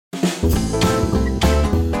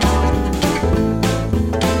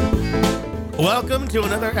Welcome to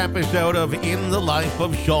another episode of In the Life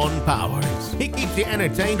of Shawn Powers. He keeps you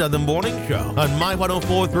entertained on the morning show on My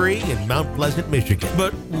 104.3 in Mount Pleasant, Michigan.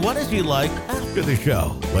 But what is he like after the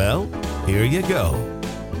show? Well, here you go.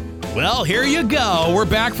 Well, here you go. We're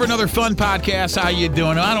back for another fun podcast. How you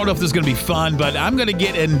doing? I don't know if this is going to be fun, but I'm going to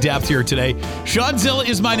get in depth here today. Shawzilla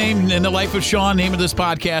is my name, In the Life of Shawn, name of this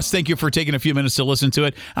podcast. Thank you for taking a few minutes to listen to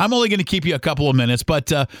it. I'm only going to keep you a couple of minutes,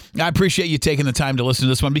 but I appreciate you taking the time to listen to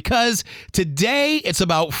this one because today it's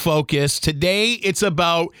about focus. Today it's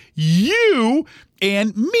about you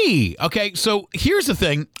and me. Okay, so here's the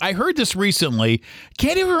thing. I heard this recently.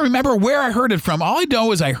 Can't even remember where I heard it from. All I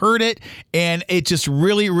know is I heard it, and it just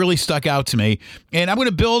really, really stuck out to me. And I'm going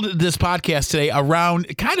to build this podcast today around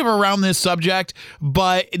this subject,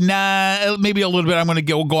 but maybe a little bit. I'm going to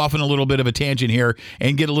go off on a little bit of a tangent here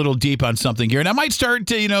and get a little deep on something here. And I might start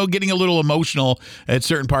to, getting a little emotional at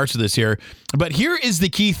certain parts of this here. But here is the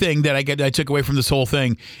key thing that I took away from this whole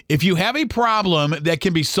thing. If you have a problem that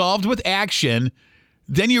can be solved with action,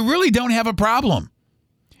 then you really don't have a problem.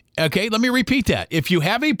 Okay, let me repeat that. If you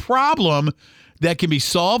have a problem that can be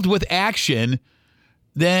solved with action,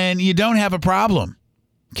 then you don't have a problem.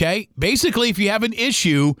 Okay? Basically, if you have an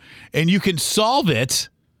issue and you can solve it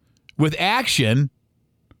with action,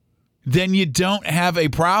 then you don't have a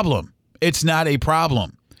problem. It's not a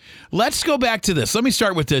problem. Let's go back to this. Let me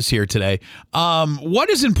start with this here today. What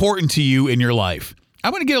is important to you in your life? I'm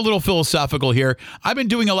going to get a little philosophical here. I've been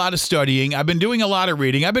doing a lot of studying. I've been doing a lot of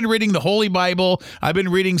reading. I've been reading the Holy Bible. I've been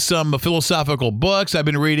reading some philosophical books. I've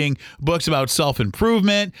been reading books about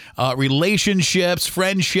self-improvement, relationships,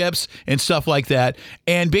 friendships, and stuff like that.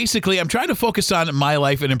 And basically, I'm trying to focus on my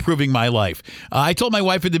life and improving my life. I told my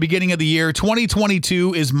wife at the beginning of the year,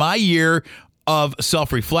 2022 is my year of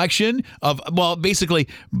self-reflection, basically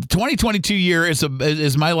 2022 year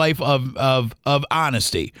is my life of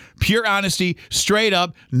honesty, pure honesty, straight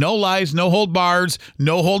up, no lies, no hold bars,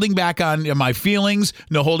 no holding back on my feelings,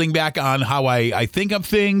 no holding back on how I think of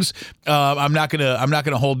things. I'm not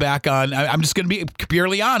gonna hold back on. I'm just gonna be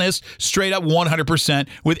purely honest, straight up, 100%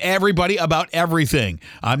 with everybody about everything.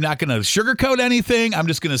 I'm not gonna sugarcoat anything. I'm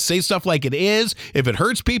just gonna say stuff like it is. If it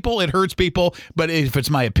hurts people, it hurts people. But if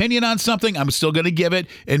it's my opinion on something, I'm still going to give it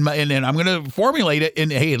and I'm going to formulate it.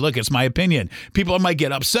 And hey, look, it's my opinion. People might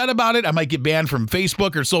get upset about it. I might get banned from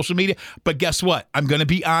Facebook or social media. But guess what? I'm going to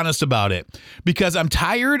be honest about it because I'm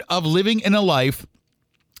tired of living in a life.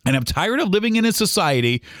 And I'm tired of living in a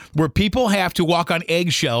society where people have to walk on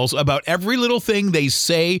eggshells about every little thing they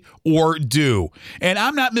say or do. And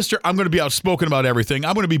I'm not I'm going to be outspoken about everything.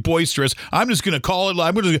 I'm going to be boisterous. I'm just going to call it.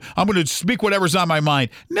 I'm going to speak whatever's on my mind.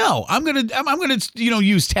 No, I'm going to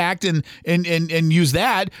use tact and use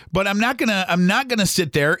that. But I'm not going to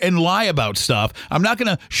sit there and lie about stuff. I'm not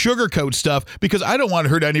going to sugarcoat stuff because I don't want to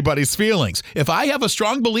hurt anybody's feelings. If I have a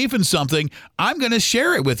strong belief in something, I'm going to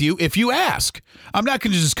share it with you if you ask. I'm not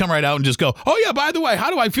going to just come right out and just go, oh yeah, by the way, how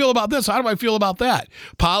do I feel about this? How do I feel about that?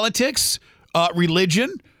 Politics,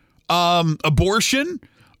 religion, abortion,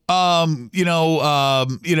 our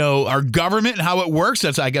government and how it works.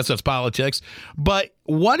 I guess that's politics. But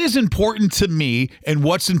what is important to me and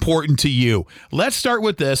what's important to you? Let's start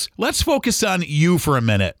with this. Let's focus on you for a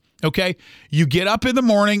minute. Okay. You get up in the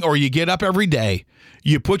morning or you get up every day.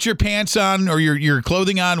 You put your pants on or your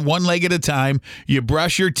clothing on one leg at a time. You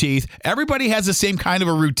brush your teeth. Everybody has the same kind of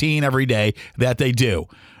a routine every day that they do.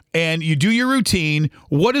 And you do your routine.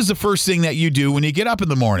 What is the first thing that you do when you get up in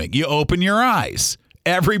the morning? You open your eyes.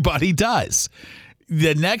 Everybody does.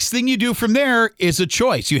 The next thing you do from there is a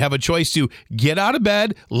choice. You have a choice to get out of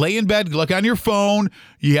bed, lay in bed, look on your phone.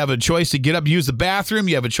 You have a choice to get up, use the bathroom.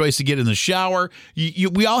 You have a choice to get in the shower.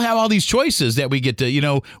 We all have all these choices that we get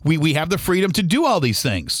to, we have the freedom to do all these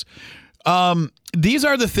things. These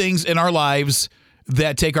are the things in our lives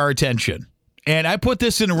that take our attention. And I put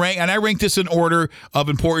this in rank, and I rank this in order of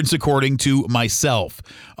importance according to myself.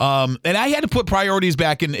 And I had to put priorities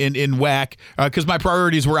back in whack because my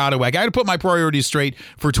priorities were out of whack. I had to put my priorities straight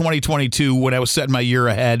for 2022 when I was setting my year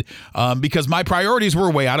ahead because my priorities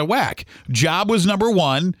were way out of whack. Job was number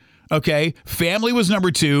one. Okay. Family was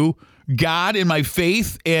number two. God and my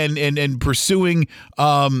faith and pursuing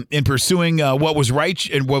what was right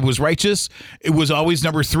and what was righteous, it was always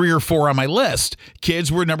number 3 or 4 on my list.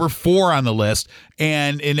 Kids were number 4 on the list,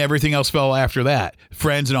 and everything else fell after that.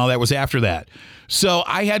 Friends and all that was after that. So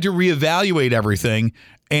I had to reevaluate everything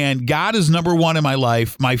And God is number one in my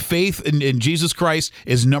life. My faith in Jesus Christ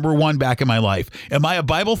is number one back in my life. Am I a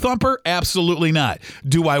Bible thumper? Absolutely not.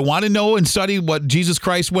 Do I want to know and study what Jesus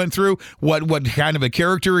Christ went through, what kind of a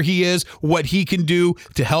character he is, what he can do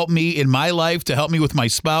to help me in my life, to help me with my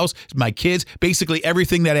spouse, my kids, basically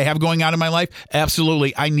everything that I have going on in my life?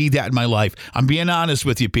 Absolutely. I need that in my life. I'm being honest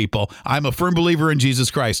with you, people. I'm a firm believer in Jesus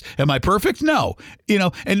Christ. Am I perfect? No.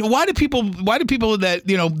 And why do people that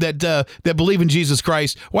that believe in Jesus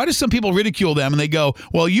Christ, why do some people ridicule them and they go,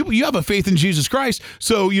 well, you have a faith in Jesus Christ,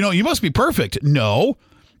 so you must be perfect? No.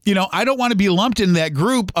 I don't want to be lumped in that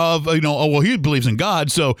group of, oh, well, he believes in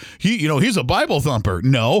God, so he's a Bible thumper.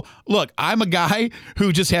 No, look, I'm a guy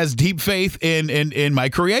who just has deep faith in my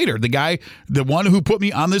Creator, the one who put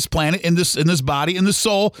me on this planet, in this body, in this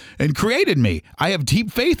soul, and created me. I have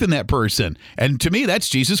deep faith in that person, and to me, that's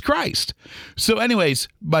Jesus Christ. So, anyways,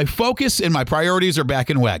 my focus and my priorities are back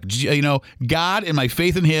in whack. God and my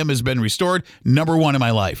faith in Him has been restored. Number one in my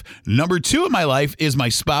life. Number two in my life is my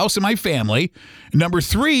spouse and my family. Number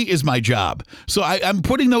three is my job. So I'm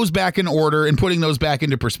putting those back in order and putting those back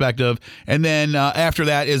into perspective. And then after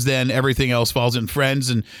that is then everything else falls in friends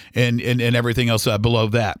and everything else below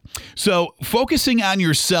that. So focusing on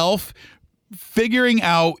yourself, figuring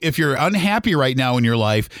out if you're unhappy right now in your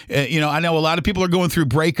life. I know a lot of people are going through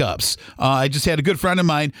breakups. I just had a good friend of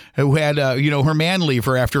mine who had, her man leave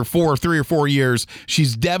her after 3 or 4 years.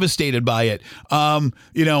 She's devastated by it.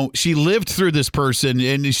 She lived through this person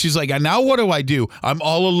and she's like, now what do I do? I'm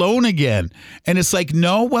all alone again. And it's like,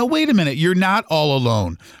 no, well, wait a minute. You're not all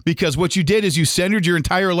alone, because what you did is you centered your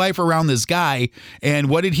entire life around this guy. And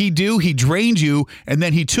what did he do? He drained you. And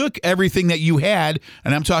then he took everything that you had.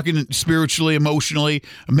 And I'm talking spiritually, emotionally,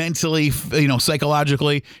 mentally,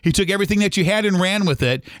 psychologically. He took everything that you had and ran with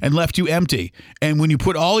it and left you empty. And when you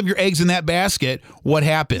put all of your eggs in that basket, what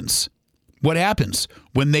happens? What happens?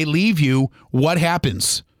 When they leave you, what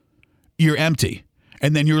happens? You're empty.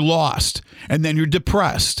 And then you're lost. And then you're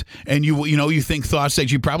depressed. And you think thoughts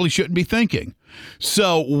that you probably shouldn't be thinking.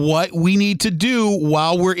 So what we need to do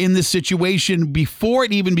while we're in this situation, before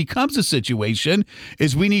it even becomes a situation,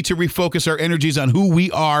 is we need to refocus our energies on who we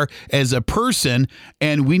are as a person,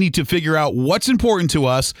 and we need to figure out what's important to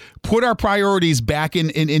us, put our priorities back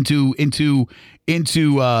into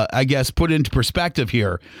I guess, put into perspective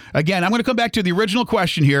here. Again, I'm going to come back to the original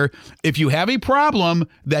question here. If you have a problem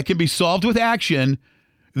that can be solved with action,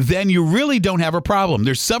 then you really don't have a problem.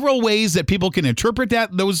 There's several ways that people can interpret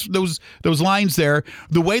those lines there.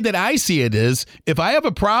 The way that I see it is, if I have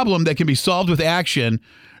a problem that can be solved with action,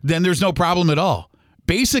 then there's no problem at all.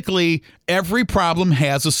 Basically, every problem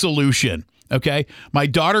has a solution. Okay, my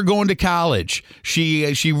daughter going to college, she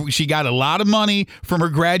got a lot of money from her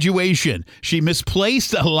graduation. She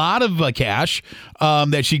misplaced a lot of cash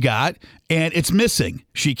that she got, and it's missing.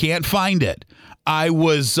 She can't find it. I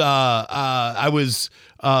was brought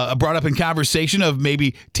up in conversation of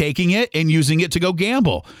maybe taking it and using it to go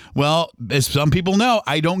gamble. Well, as some people know,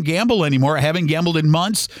 I don't gamble anymore. I haven't gambled in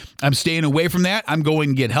months. I'm staying away from that. I'm going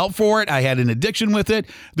to get help for it. I had an addiction with it.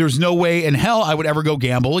 There's no way in hell I would ever go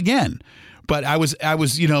gamble again. But I was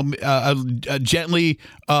gently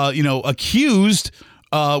accused,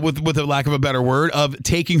 with a lack of a better word, of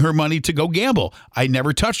taking her money to go gamble. I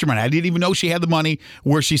never touched her money. I didn't even know she had the money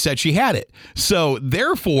where she said she had it. So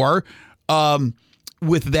therefore,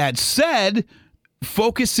 with that said,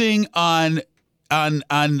 focusing on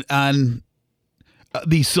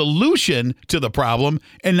the solution to the problem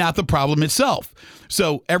and not the problem itself.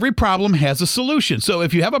 So every problem has a solution. So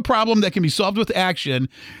if you have a problem that can be solved with action,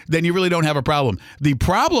 then you really don't have a problem. The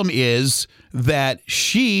problem is that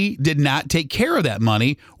she did not take care of that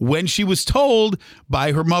money when she was told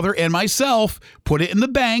by her mother and myself, put it in the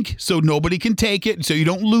bank so nobody can take it, so you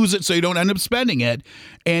don't lose it, so you don't end up spending it.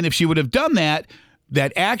 And if she would have done that,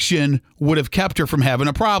 that action would have kept her from having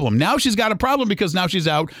a problem. Now she's got a problem because now she's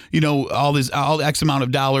out, all X amount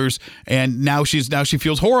of dollars, and now she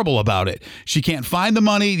feels horrible about it. She can't find the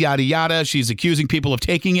money, yada yada. She's accusing people of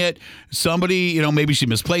taking it. Somebody, maybe she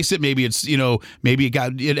misplaced it. Maybe it's, maybe it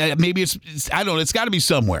got, maybe it's I don't know. It's got to be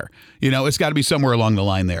somewhere. It's got to be somewhere along the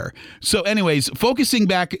line there. So, anyways, focusing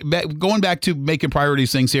back, going back to making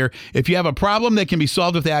priorities things here. If you have a problem that can be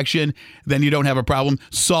solved with action, then you don't have a problem.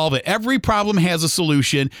 Solve it. Every problem has a solution.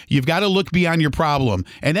 solution. You've got to look beyond your problem.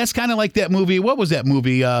 And that's kind of like that movie. What was that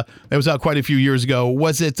movie that was out quite a few years ago?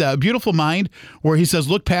 Was it Beautiful Mind, where he says,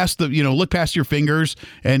 look past your fingers,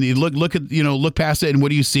 and you look past it, and what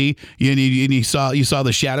do you see? And you saw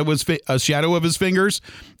the shadow of his fingers,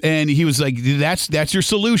 and he was like, that's your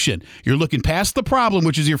solution. You're looking past the problem,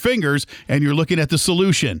 which is your fingers, and you're looking at the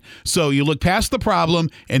solution. So you look past the problem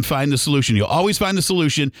and find the solution. You'll always find the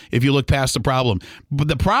solution if you look past the problem. But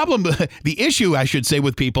the issue, I should say,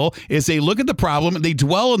 with people is they look at the problem, they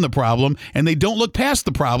dwell on the problem, and they don't look past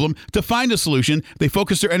the problem to find a solution. They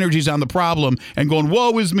focus their energies on the problem and going,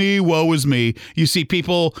 woe is me, woe is me. You see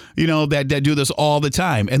people, that do this all the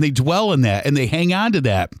time, and they dwell in that, and they hang on to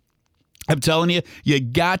that. I'm telling you, you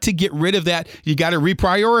got to get rid of that. You got to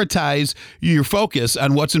reprioritize your focus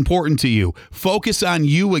on what's important to you. Focus on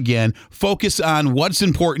you again. Focus on what's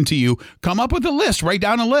important to you. Come up with a list. Write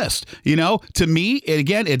down a list. To me,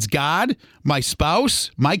 again, it's God, my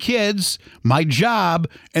spouse, my kids, my job,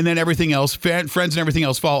 and then everything else, friends and everything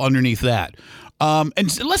else fall underneath that.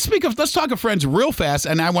 And let's talk of friends real fast,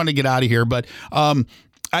 and I want to get out of here, but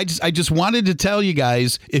I just wanted to tell you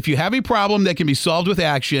guys, if you have a problem that can be solved with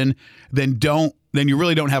action, then you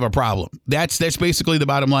really don't have a problem. That's basically the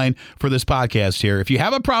bottom line for this podcast here. If you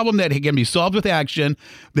have a problem that can be solved with action,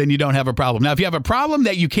 then you don't have a problem. Now, if you have a problem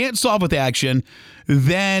that you can't solve with action,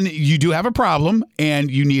 then you do have a problem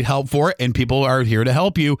and you need help for it, and people are here to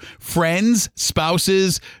help you. Friends,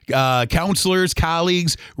 spouses, counselors,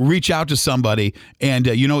 colleagues, reach out to somebody. And,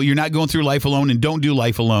 you're not going through life alone, and don't do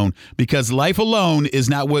life alone, because life alone is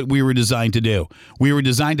not what we were designed to do. We were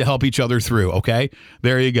designed to help each other through, okay?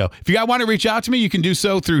 There you go. If you guys want to reach out to me, you can do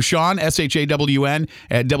so through Shawn, SHAWN,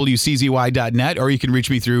 at WCZY.net, or you can reach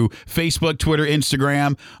me through Facebook, Twitter,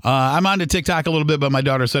 Instagram. I'm on to TikTok a little bit, but my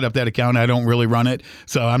daughter set up that account. I don't really run it,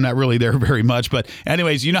 so I'm not really there very much. But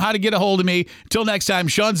anyways, you know how to get a hold of me. Till next time,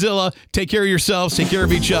 Shawnzilla, take care of yourselves, take care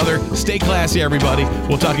of each other. Stay classy, everybody.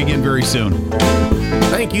 We'll talk again very soon.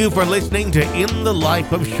 Thank you for listening to In the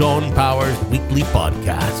Life of Shawn Powers weekly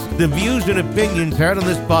podcast. The views and opinions heard on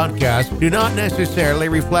this podcast do not necessarily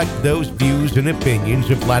reflect those views and opinions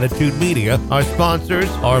of Latitude Media, our sponsors,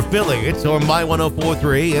 our affiliates, or My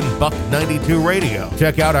 104.3 and Buck 92 Radio.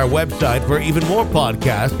 Check out our website for even more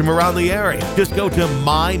podcasts from around the area. Just go to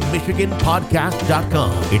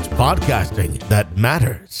mymichiganpodcast.com. It's podcasting that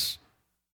matters.